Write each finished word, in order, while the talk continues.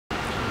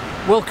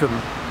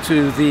Welcome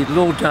to the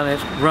Lord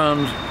Dannatt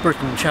Round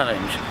Britain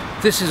Challenge.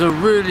 This is a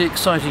really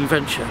exciting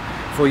venture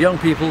for young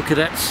people,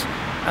 cadets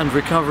and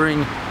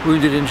recovering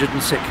wounded, injured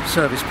and sick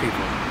service people.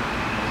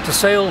 To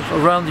sail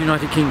around the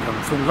United Kingdom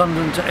from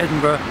London to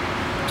Edinburgh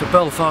to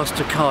Belfast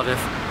to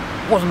Cardiff,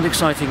 what an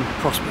exciting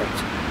prospect.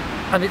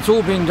 And it's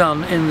all being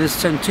done in this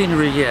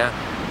centenary year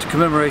to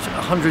commemorate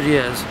 100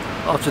 years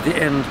after the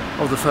end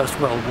of the First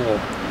World War.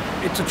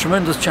 It's a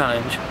tremendous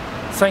challenge.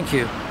 Thank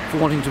you for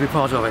wanting to be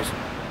part of it.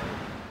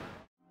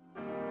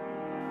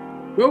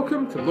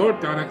 Welcome to Lord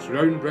Dannatt's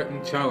Round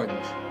Britain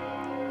Challenge.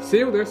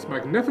 Sail this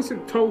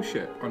magnificent tall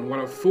ship on one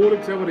of 4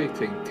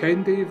 exhilarating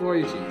 10-day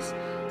voyages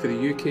to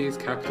the UK's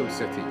capital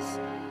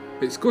cities,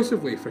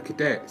 exclusively for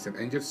cadets and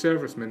injured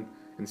servicemen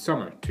in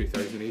summer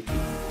 2018.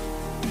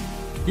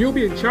 You'll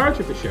be in charge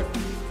of the ship.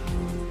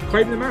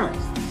 Climb the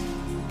masts,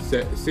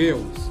 set the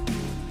sails,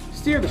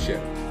 steer the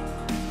ship,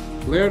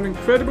 learn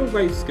incredible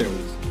life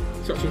skills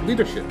such as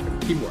leadership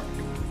and teamwork,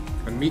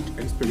 and meet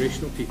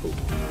inspirational people.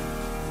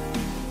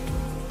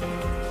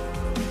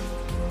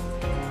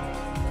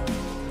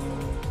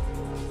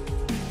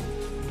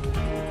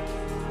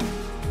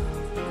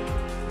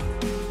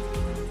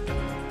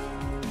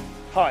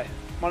 Hi,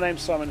 my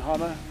name's Simon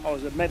Harmer. I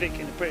was a medic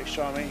in the British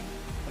Army.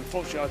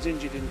 Unfortunately, I was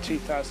injured in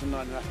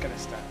 2009 in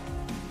Afghanistan.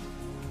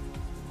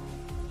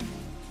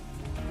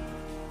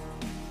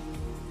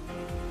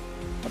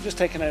 I've just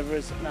taken over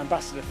as an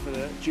ambassador for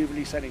the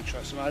Jubilee Sailing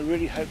Trust, and I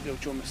really hope you'll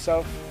join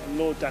myself and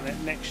Lord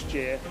Dannatt next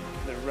year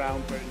for the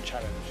Round Britain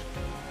Challenge.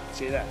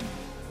 See you there.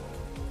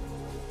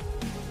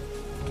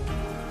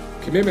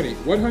 Commemorate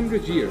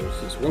 100 years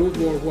since World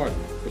War I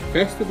with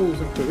festivals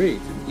and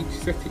parades in each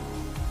city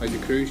as the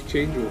crews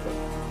change over,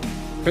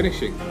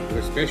 finishing with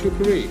a special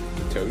parade in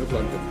the town of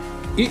London.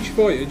 Each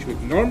voyage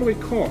would normally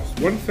cost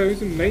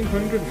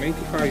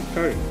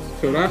 £1,995,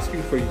 so we're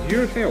asking for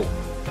your help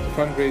to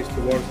fundraise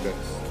towards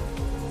this.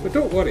 But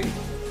don't worry,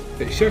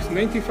 it's just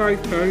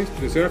 £95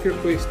 to reserve your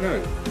place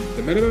now.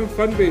 The minimum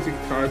fundraising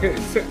target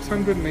is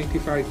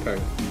 £695.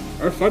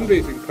 Our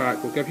fundraising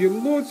pack will give you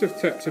loads of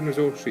tips and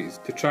resources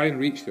to try and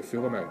reach the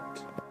full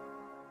amount.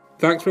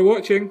 Thanks for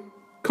watching.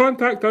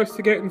 Contact us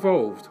to get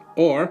involved,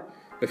 or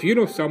if you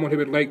know someone who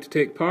would like to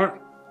take part,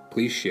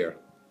 please share.